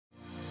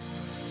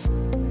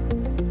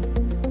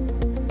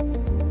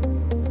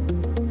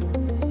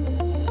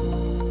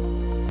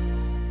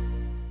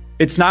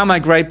It's now my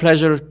great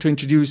pleasure to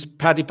introduce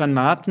Paddy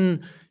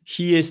Padmanathan.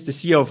 He is the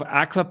CEO of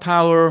ACWA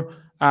Power,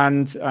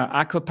 and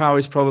ACWA Power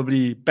is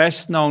probably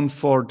best known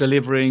for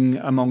delivering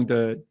among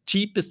the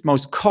cheapest,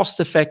 most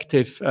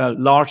cost-effective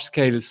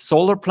large-scale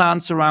solar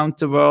plants around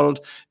the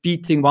world,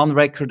 beating one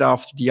record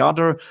after the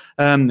other.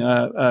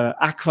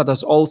 ACWA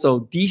does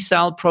also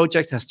desal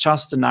project, has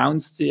just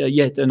announced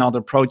yet another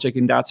project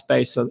in that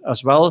space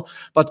as well.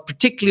 But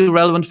particularly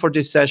relevant for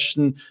this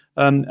session,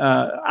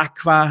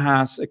 ACWA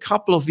has a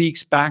couple of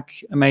weeks back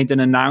made an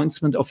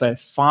announcement of a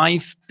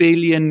 5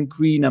 billion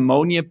green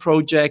ammonia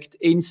project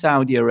in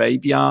Saudi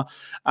Arabia.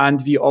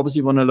 And we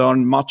obviously want to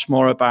learn much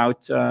more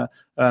about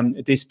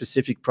this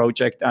specific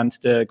project and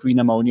the green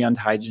ammonia and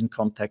hydrogen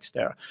context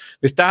there.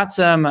 With that,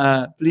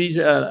 please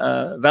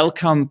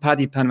welcome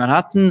Paddy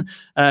Padmanathan.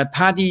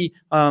 Paddy,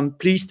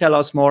 please tell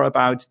us more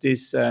about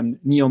this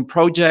NEOM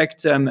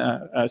project,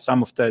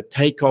 some of the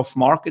takeoff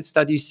markets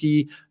that you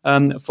see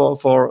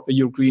for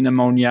your green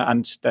ammonia,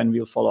 and then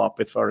we'll follow up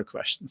with further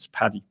questions.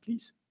 Paddy,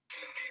 please.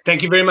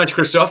 Thank you very much,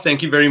 Christoph.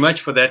 Thank you very much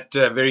for that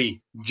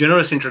very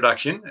generous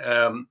introduction.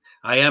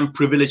 I am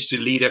privileged to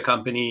lead a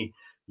company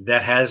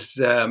that has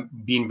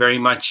been very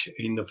much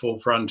in the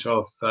forefront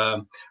of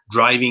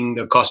driving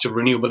the cost of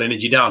renewable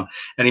energy down.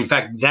 And in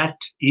fact, that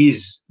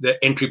is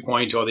the entry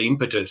point or the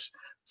impetus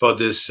for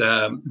this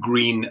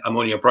green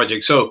ammonia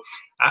project. So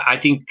I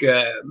think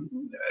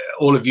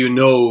all of you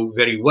know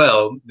very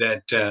well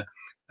that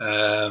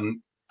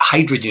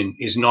hydrogen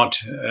is not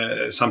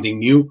something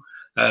new.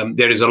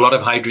 There is a lot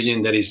of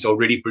hydrogen that is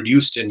already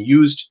produced and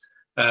used,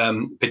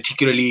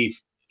 particularly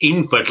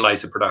in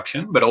fertilizer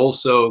production, but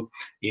also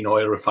in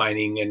oil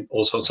refining and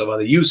all sorts of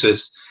other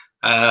uses.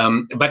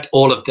 But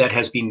all of that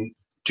has been,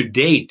 to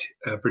date,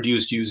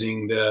 produced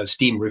using the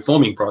steam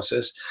reforming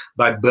process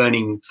by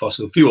burning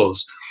fossil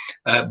fuels.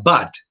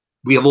 But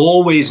we have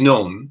always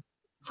known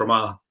from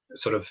our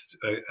sort of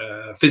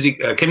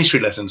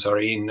chemistry lesson,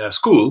 in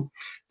school,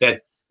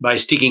 that by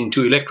sticking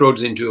 2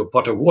 electrodes into a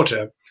pot of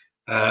water,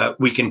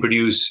 we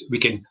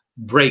can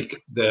break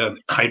the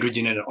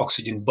hydrogen and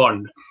oxygen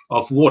bond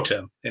of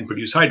water and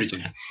produce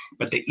hydrogen.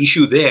 But the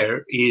issue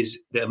there is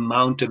the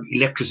amount of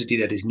electricity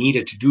that is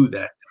needed to do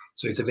that.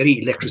 So it's a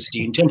very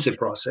electricity intensive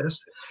process.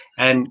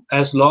 And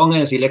as long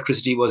as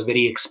electricity was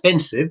very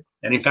expensive,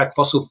 and in fact,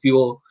 fossil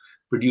fuel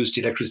produced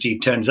electricity,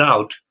 turns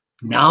out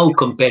now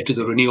compared to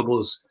the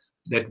renewables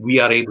that we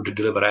are able to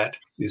deliver at,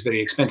 is very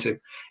expensive.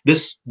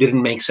 This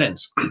didn't make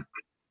sense.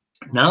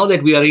 Now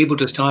that we are able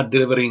to start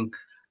delivering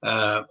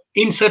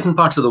in certain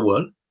parts of the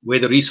world, where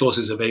the resource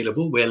is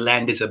available, where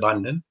land is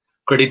abundant,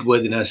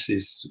 creditworthiness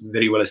is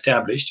very well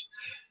established,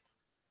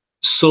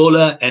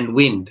 solar and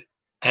wind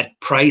at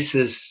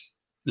prices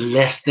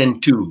less than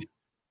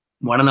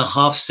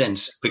 1.5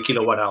 cents per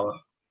kilowatt hour.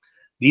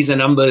 These are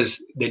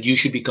numbers that you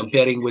should be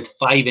comparing with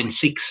 5 and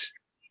 6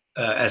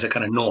 as a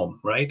kind of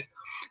norm, right?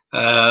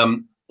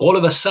 All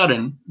of a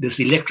sudden, this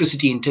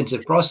electricity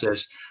intensive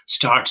process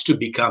starts to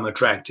become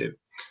attractive.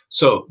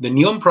 So the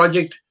NEOM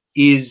project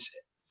is,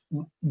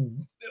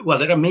 well,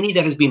 there are many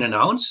that has been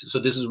announced. So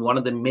this is one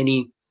of the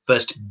many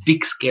first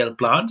big scale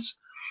plants.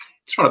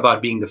 It's not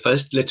about being the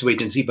first, let's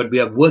wait and see, but we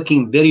are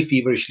working very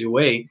feverishly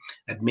away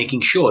at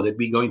making sure that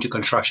we go into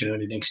construction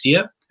early next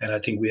year. And I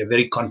think we are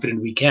very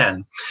confident we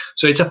can.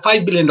 So it's a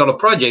 $5 billion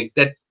project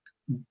that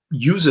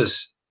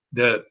uses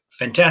the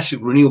fantastic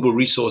renewable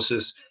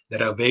resources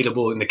that are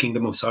available in the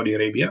Kingdom of Saudi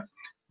Arabia,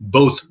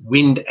 both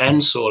wind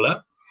and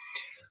solar.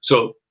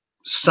 So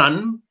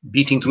sun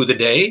beating through the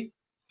day,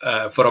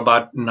 for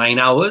about 9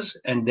 hours,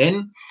 and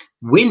then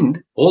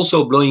wind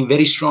also blowing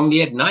very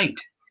strongly at night.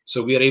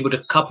 So we are able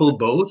to couple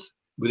both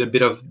with a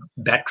bit of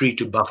battery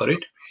to buffer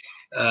it.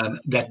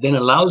 That then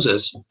allows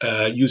us,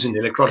 using the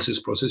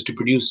electrolysis process, to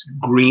produce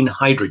green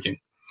hydrogen.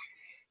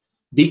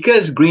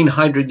 Because green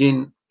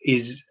hydrogen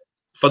is,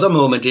 for the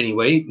moment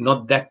anyway,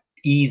 not that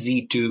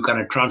easy to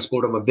kind of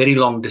transport over very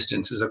long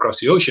distances across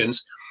the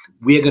oceans,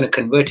 we are going to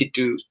convert it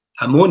to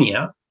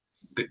ammonia.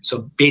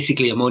 So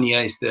basically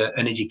ammonia is the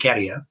energy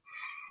carrier.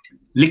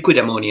 Liquid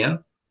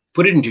ammonia,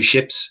 put it into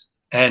ships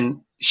and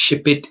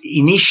ship it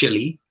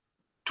initially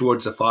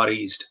towards the Far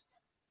East.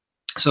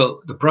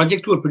 So the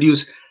project will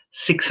produce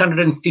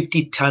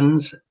 650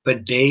 tons per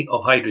day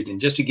of hydrogen.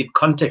 Just to give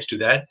context to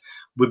that,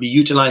 we'll be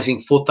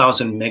utilizing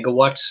 4,000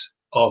 megawatts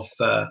of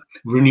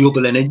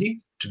renewable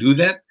energy to do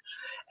that.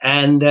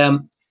 And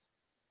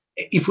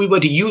if we were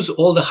to use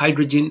all the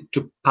hydrogen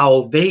to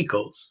power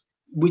vehicles,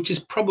 which is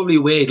probably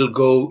where it'll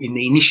go in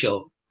the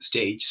initial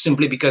stage,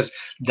 simply because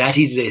that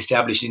is the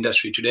established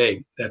industry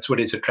today. That's what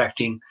is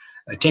attracting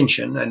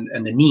attention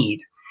and the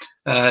need.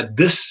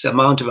 This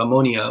amount of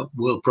ammonia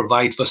will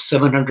provide for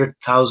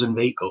 700,000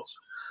 vehicles.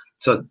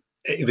 So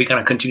if we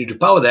kind of continue to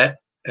power that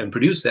and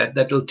produce that,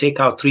 that will take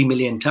out 3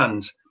 million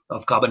tons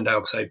of carbon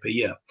dioxide per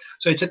year.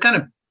 So it's a kind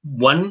of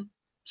one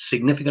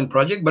significant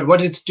project. But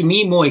what is to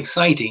me more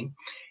exciting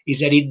is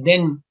that it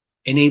then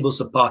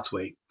enables a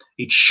pathway.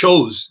 It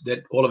shows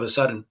that all of a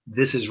sudden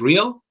this is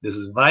real, this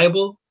is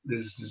viable,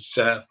 this is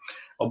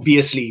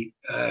obviously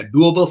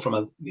doable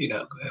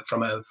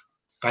from a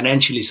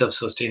financially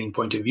self-sustaining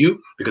point of view,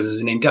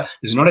 because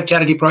it's not a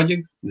charity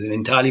project, it's an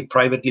entirely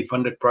privately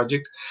funded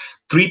project.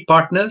 3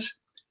 partners,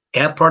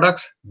 Air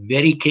Products,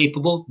 very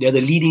capable. They're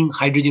the leading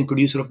hydrogen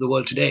producer of the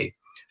world today,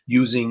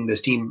 using the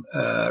steam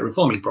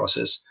reforming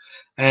process.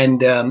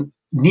 And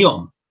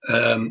NEOM,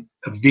 a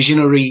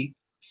visionary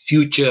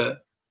future,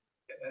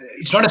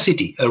 it's not a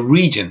city, a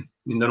region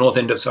in the north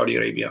end of Saudi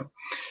Arabia.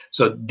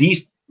 So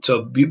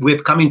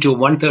we've come into a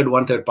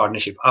one-third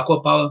partnership,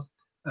 ACWA Power,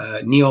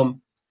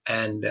 NEOM,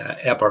 and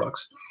Air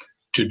Products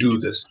to do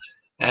this.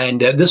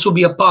 And this will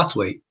be a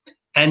pathway.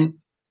 And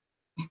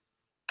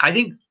I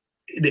think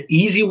the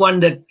easy one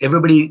that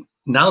everybody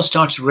now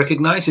starts to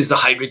recognize is the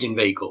hydrogen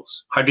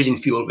vehicles, hydrogen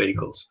fuel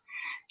vehicles,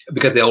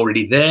 because they're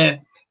already there,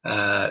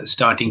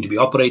 starting to be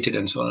operated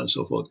and so on and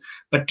so forth.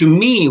 But to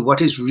me,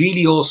 what is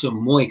really also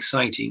more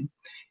exciting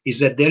is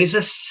that there is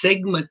a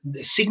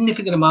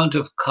significant amount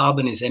of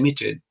carbon is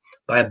emitted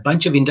by a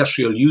bunch of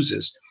industrial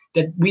users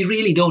that we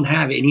really don't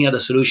have any other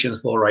solutions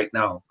for right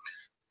now,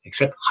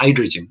 except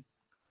hydrogen.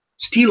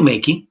 Steel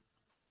making,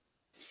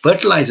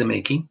 fertilizer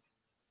making,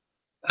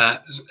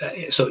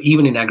 so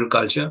even in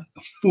agriculture,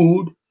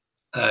 food,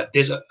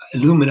 there's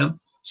aluminum,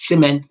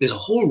 cement, there's a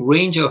whole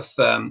range of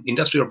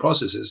industrial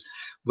processes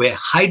where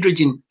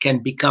hydrogen can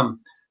become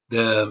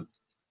the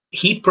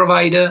heat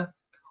provider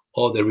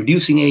or the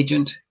reducing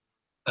agent,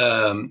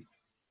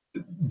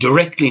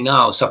 directly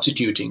now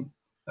substituting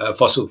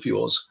fossil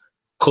fuels,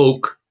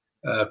 coke,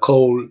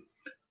 coal,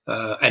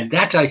 and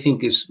that I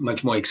think is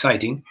much more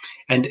exciting.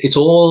 And it's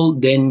all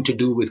then to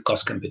do with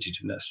cost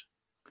competitiveness.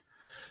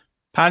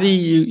 Paddy,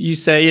 you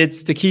say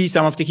it's the key,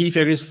 some of the key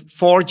figures,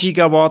 4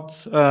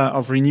 gigawatts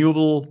of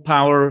renewable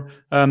power,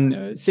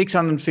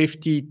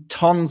 650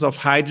 tons of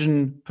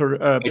hydrogen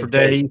per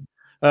day.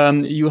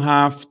 You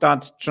have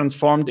that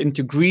transformed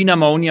into green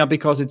ammonia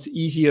because it's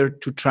easier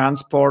to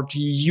transport.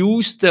 You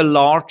use the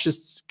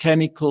largest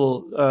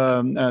chemical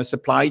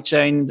supply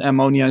chain.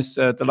 Ammonia is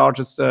the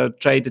largest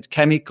traded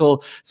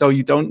chemical, so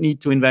you don't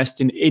need to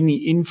invest in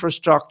any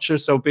infrastructure.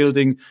 So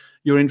building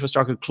your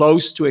infrastructure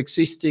close to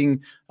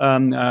existing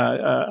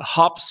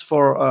hubs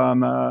for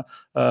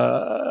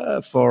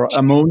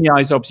ammonia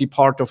is obviously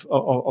part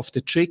of the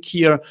trick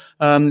here.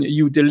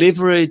 You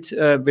deliver it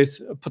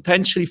with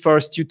potentially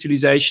first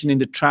utilization in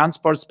the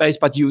transport space,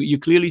 but you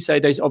clearly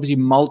say there's obviously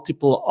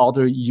multiple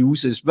other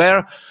uses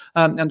where,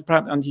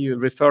 and you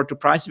refer to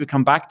price. We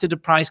come back to the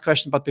price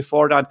question, but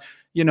before that,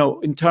 you know,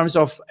 in terms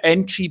of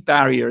entry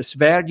barriers,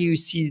 where do you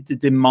see the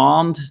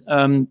demand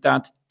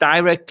that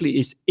directly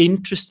is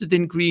interested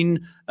in green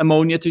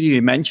ammonia today?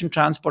 You mentioned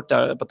transport,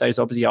 but there's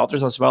obviously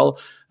others as well,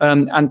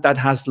 and that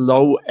has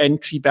low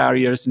entry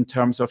barriers in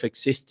terms of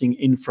existing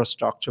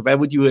infrastructure. Where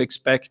would you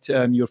expect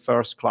your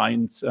first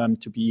clients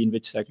to be, in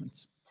which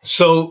segments?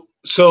 So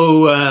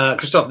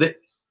Christoph,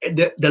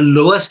 the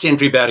lowest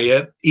entry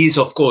barrier is,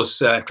 of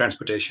course,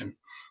 transportation,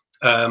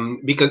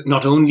 because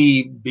not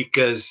only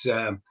because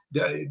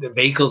the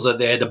vehicles are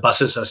there, the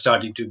buses are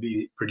starting to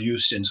be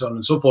produced, and so on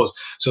and so forth.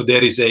 So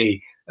there is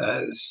a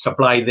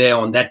supply there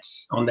on that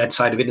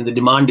side of it, and the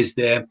demand is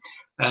there,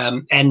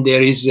 and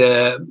there is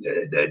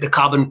the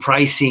carbon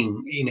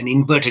pricing in an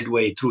inverted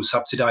way through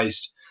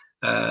subsidized.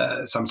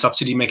 Some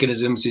subsidy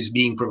mechanisms is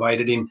being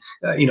provided in,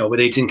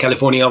 whether it's in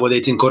California, whether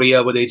it's in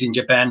Korea, whether it's in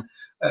Japan,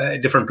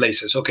 different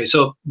places. Okay,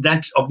 so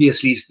that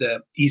obviously is the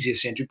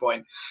easiest entry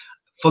point.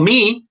 For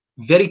me,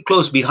 very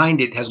close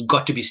behind it has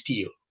got to be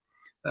steel.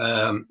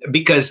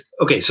 Because,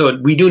 okay, so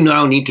we do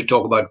now need to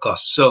talk about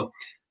costs. So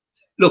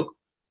look,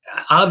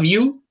 our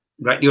view,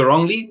 rightly or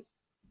wrongly,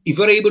 if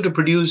you're able to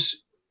produce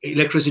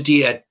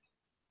electricity at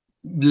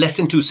less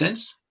than 2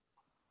 cents,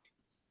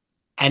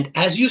 and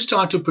as you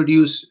start to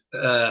produce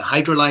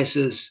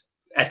hydrolysis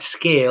at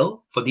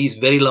scale for these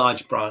very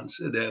large plants,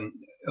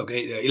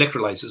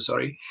 electrolyzers,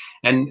 sorry,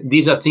 and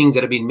these are things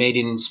that have been made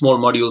in small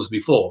modules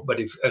before, but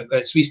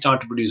as we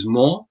start to produce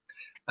more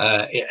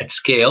at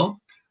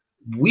scale,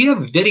 we are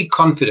very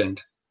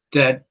confident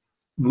that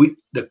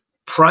the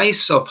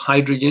price of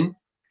hydrogen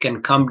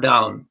can come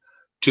down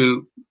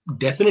to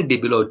definitely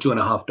below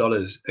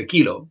 $2.50 a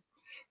kilo.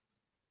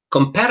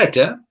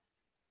 Comparator,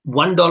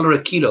 $1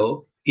 a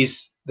kilo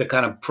is the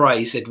kind of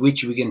price at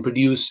which we can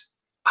produce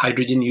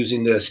hydrogen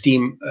using the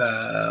steam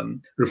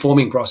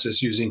reforming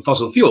process using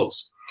fossil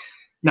fuels.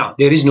 Now,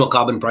 there is no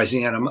carbon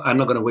pricing, and I'm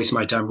not going to waste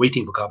my time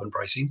waiting for carbon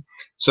pricing.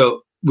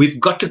 So we've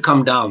got to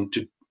come down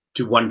to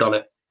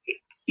 $1.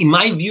 In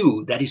my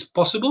view, that is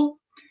possible.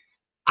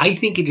 I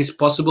think it is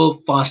possible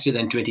faster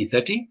than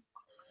 2030.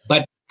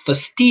 But for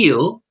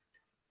steel,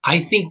 I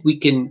think we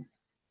can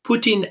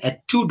put in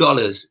at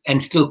 $2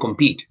 and still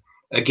compete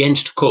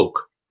against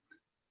coke.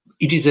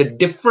 It is a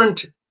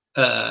different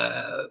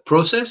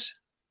process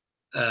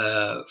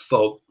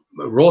for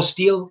raw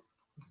steel,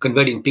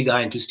 converting pig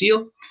iron to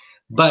steel.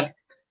 But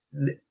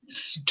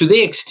to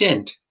the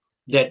extent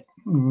that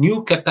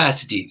new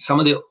capacity, some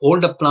of the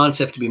older plants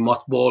have to be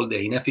mothballed, they're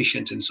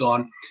inefficient and so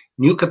on,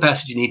 new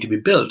capacity need to be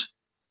built.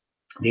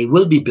 They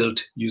will be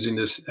built using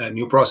this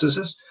new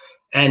processes,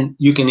 and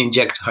you can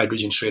inject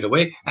hydrogen straight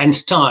away and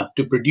start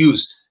to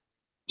produce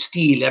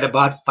steel at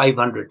about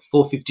 $450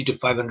 to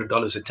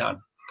 $500 a ton,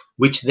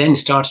 which then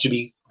starts to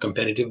be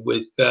competitive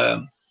with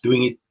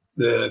doing it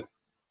the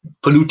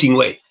polluting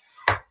way.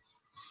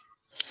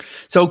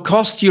 So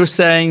cost, you're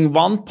saying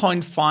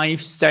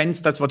 1.5 cents.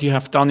 That's what you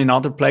have done in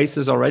other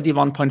places already,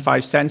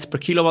 1.5 cents per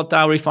kilowatt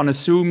hour. If one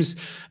assumes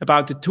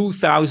about the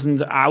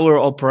 2,000 hour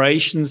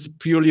operations,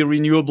 purely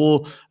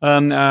renewable for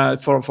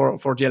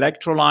the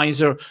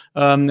electrolyzer,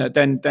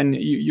 then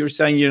you're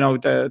saying, you know,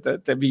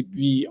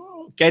 we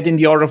get in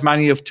the order of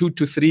magnitude of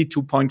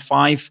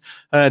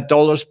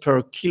 $2.5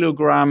 per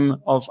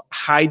kilogram of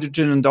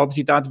hydrogen, and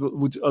obviously that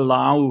would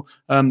allow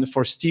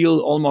for steel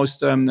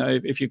almost.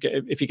 If you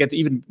get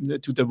even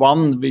to the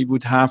one, we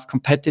would have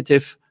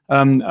competitive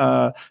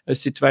a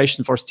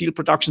situation for steel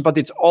production, but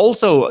it's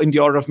also in the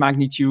order of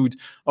magnitude.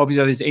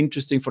 Obviously, that is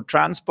interesting for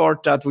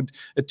transport. That would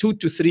 $2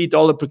 to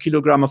 $3 per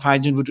kilogram of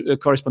hydrogen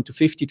would correspond to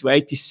 50 to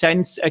 80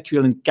 cents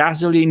equivalent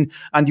gasoline,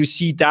 and you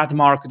see that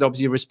market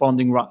obviously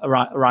responding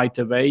right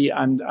away.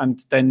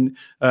 And then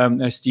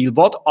steel.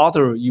 What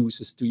other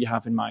uses do you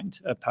have in mind,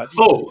 Paddy?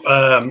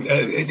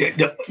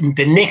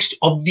 The next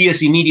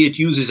obvious immediate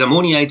use is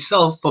ammonia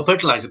itself for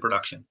fertilizer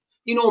production.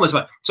 Enormous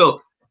amount.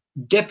 So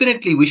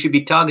definitely we should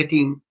be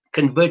targeting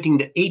converting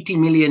the 80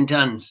 million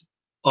tons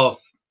of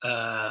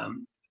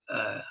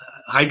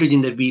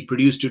hydrogen that we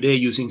produce today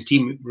using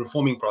steam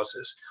reforming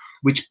process,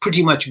 which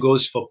pretty much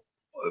goes for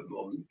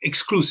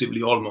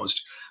exclusively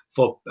almost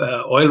for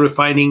oil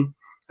refining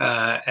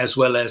as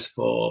well as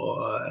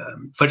for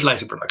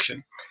fertilizer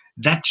production.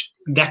 That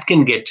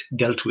can get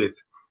dealt with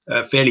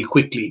fairly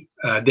quickly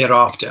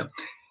thereafter.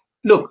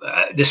 Look,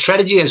 the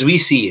strategy as we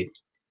see it,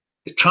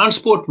 the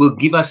transport will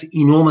give us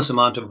enormous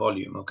amount of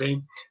volume, okay?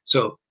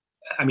 So,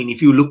 I mean,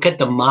 if you look at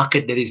the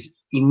market that is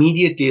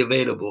immediately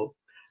available,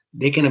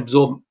 they can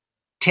absorb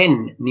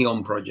 10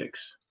 NEOM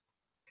projects.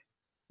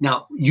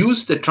 Now,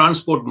 use the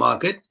transport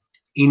market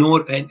in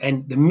order,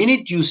 and the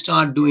minute you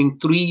start doing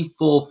 3,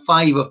 4,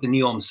 5 of the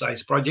NEOM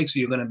size projects,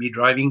 you're going to be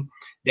driving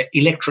the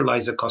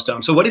electrolyzer cost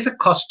down. So what is the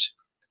cost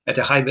at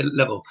a high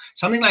level?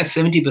 Something like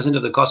 70%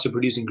 of the cost of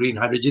producing green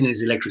hydrogen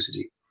is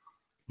electricity.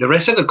 The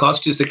rest of the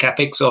cost is the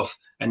capex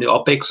and the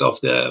opex of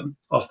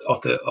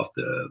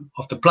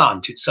the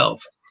plant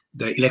itself,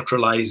 the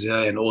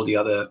electrolyzer and all the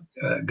other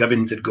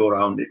governance that go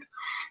around it.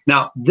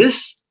 Now,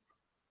 this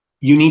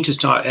you need to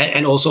start,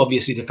 and also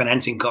obviously the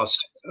financing cost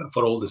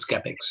for all this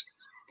capex.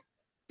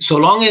 So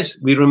long as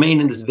we remain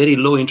in this very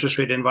low interest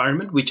rate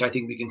environment, which I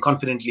think we can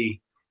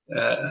confidently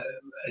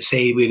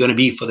say we're going to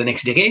be for the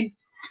next decade,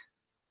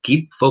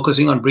 keep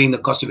focusing on bringing the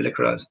cost of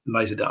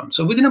electrolyzer down.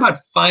 So within about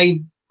 5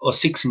 or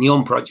 6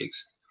 NEOM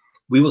projects,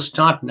 we will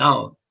start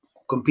now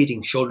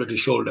competing shoulder to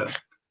shoulder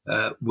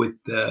with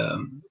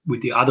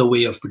the other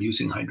way of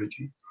producing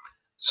hydrogen.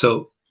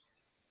 So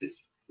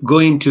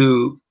going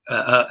to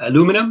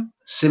aluminum,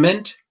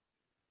 cement,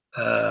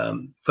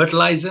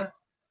 fertilizer,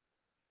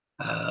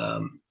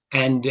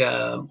 and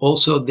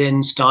also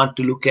then start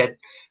to look at,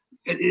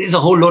 there's a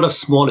whole lot of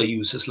smaller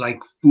uses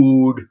like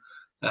food,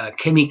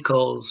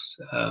 chemicals,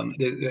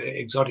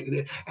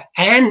 exotic,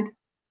 and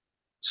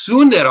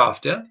soon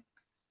thereafter,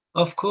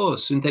 of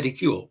course, synthetic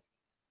fuel.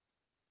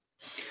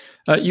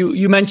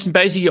 You mentioned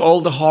basically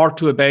all the hard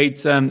to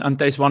abate, and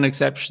there's one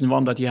exception,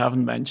 one that you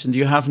haven't mentioned.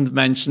 You haven't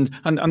mentioned,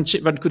 and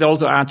but could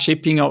also add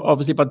shipping,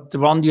 obviously, but the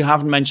one you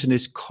haven't mentioned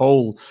is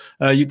coal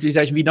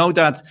utilization. We know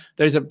that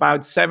there's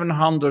about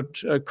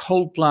 700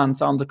 coal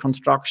plants under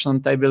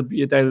construction. They will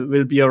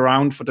be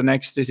around for the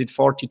next, is it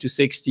 40 to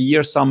 60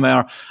 years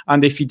somewhere.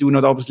 And if we do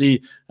not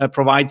obviously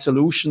provide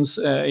solutions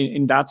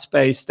in that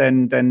space,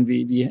 then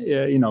we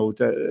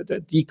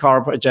the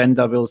decarb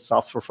agenda will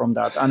suffer from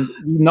that. And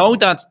we know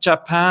that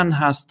Japan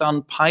has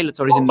done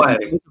pilots, or is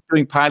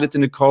doing pilots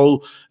in the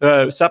coal,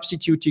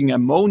 substituting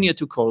ammonia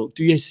to coal.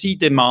 Do you see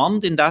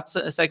demand in that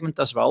segment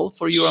as well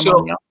for your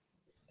ammonia?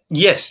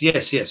 Yes.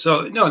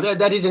 So no,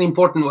 that is an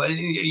important one.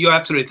 You're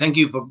absolutely. Thank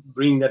you for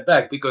bringing that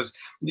back, because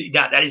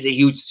that is a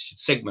huge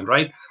segment,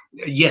 right?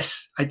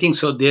 Yes, I think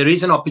so. There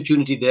is an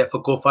opportunity there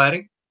for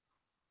co-firing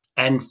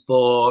and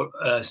for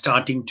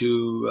starting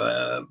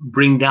to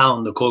bring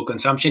down the coal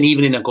consumption,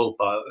 even in a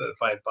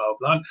coal-fired power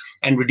plant,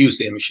 and reduce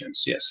the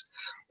emissions. Yes.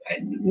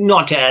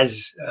 Not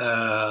as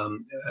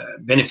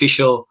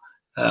beneficial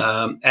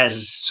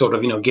as sort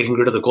of getting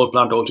rid of the coal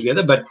plant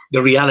altogether, but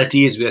the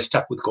reality is we are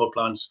stuck with coal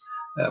plants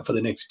for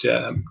the next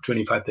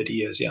 25, 30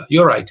 years. Yeah,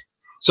 you're right.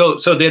 So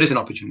there is an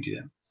opportunity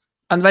there.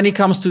 And when it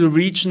comes to the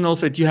regional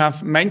fit, you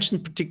have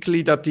mentioned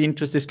particularly that the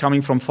interest is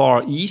coming from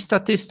Far East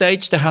at this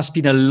stage. There has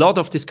been a lot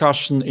of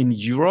discussion in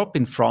Europe,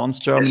 in France,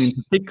 Germany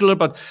in particular,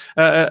 but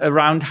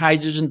around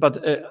hydrogen. But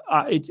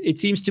it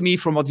seems to me,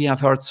 from what we have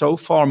heard so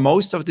far,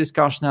 most of the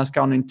discussion has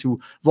gone into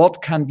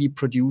what can be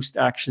produced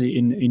actually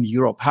in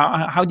Europe.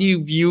 How do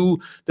you view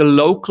the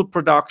local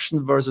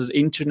production versus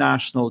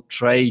international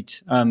trade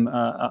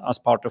as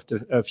part of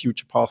the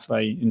future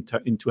pathway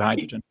into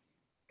hydrogen?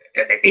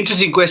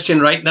 Interesting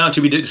question right now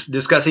to be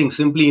discussing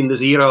simply in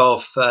this era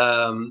of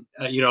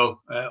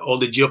all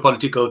the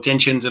geopolitical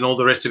tensions and all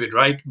the rest of it,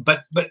 right?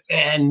 But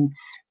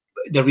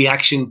the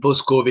reaction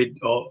post-COVID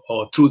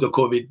or through the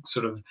COVID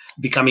sort of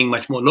becoming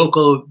much more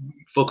local,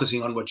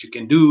 focusing on what you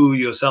can do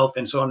yourself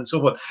and so on and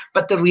so forth.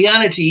 But the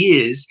reality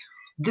is,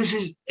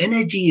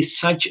 energy is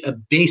such a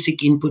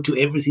basic input to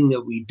everything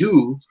that we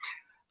do.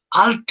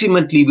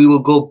 Ultimately, we will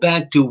go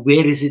back to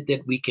where is it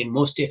that we can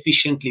most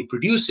efficiently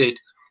produce it,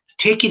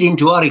 take it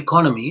into our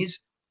economies,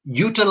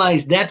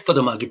 utilize that for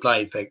the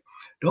multiplier effect.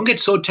 Don't get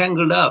so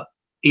tangled up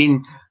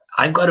in,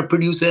 I've got to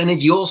produce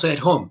energy also at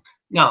home.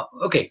 Now,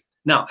 okay,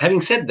 now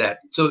having said that,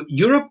 so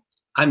Europe,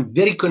 I'm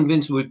very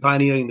convinced we're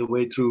pioneering the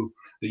way through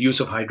the use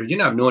of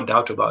hydrogen. I have no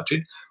doubt about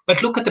it.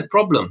 But look at the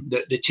problem.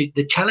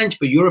 The challenge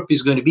for Europe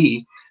is going to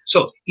be,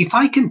 so if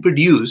I can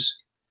produce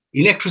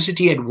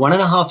electricity at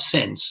 1.5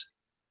 cents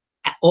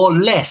or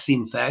less,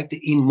 in fact,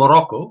 in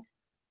Morocco,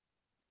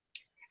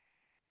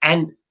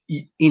 and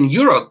in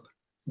Europe,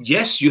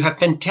 yes, you have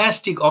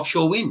fantastic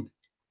offshore wind,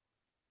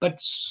 but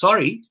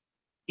sorry,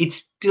 it's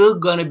still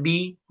going to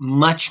be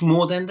much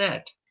more than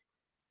that.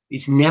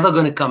 It's never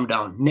going to come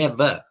down,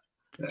 never.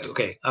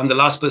 Okay, I'm the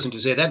last person to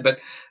say that, but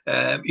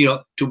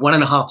to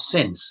 1.5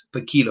 cents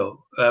per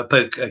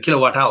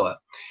kilowatt hour.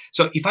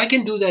 So if I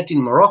can do that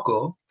in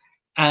Morocco,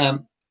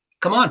 come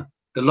on.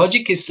 The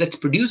logic is, let's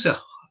produce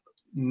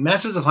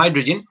masses of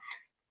hydrogen,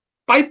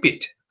 pipe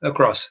it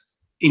across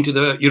into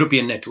the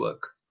European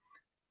network.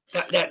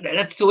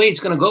 That's the way it's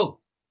going to go.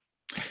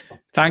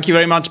 Thank you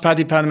very much,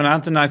 Paddy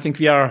Padmanathan. I think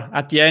we are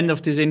at the end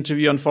of this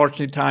interview,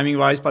 unfortunately,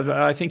 timing-wise, but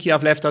I think you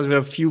have left us with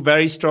a few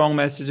very strong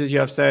messages. You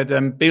have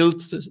said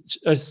build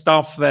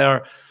stuff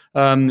where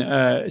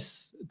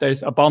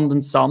there's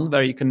abundant sun,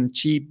 where you can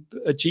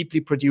cheaply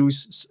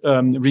produce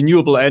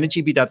renewable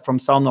energy, be that from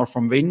sun or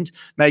from wind.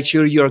 Make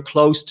sure you're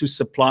close to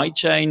supply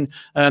chain,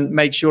 and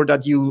make sure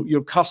that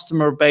your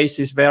customer base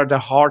is where the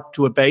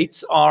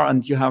hard-to-abates are,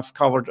 and you have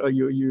covered.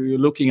 You're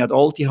looking at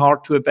all the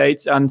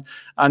hard-to-abates, and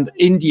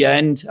in the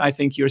end, I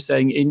think you're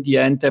saying in the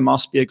end there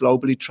must be a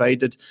globally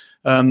traded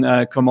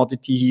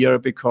commodity here,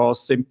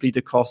 because simply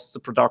the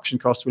production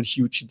costs will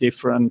hugely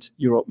differ, and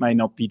Europe may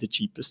not be the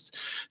cheapest.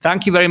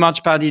 Thank you very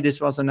much, Paddy. This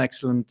was an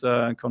excellent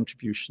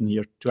contribution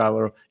here to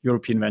our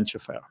European Venture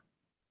Fair.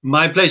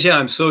 My pleasure.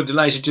 I'm so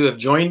delighted to have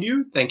joined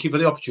you. Thank you for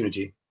the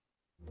opportunity.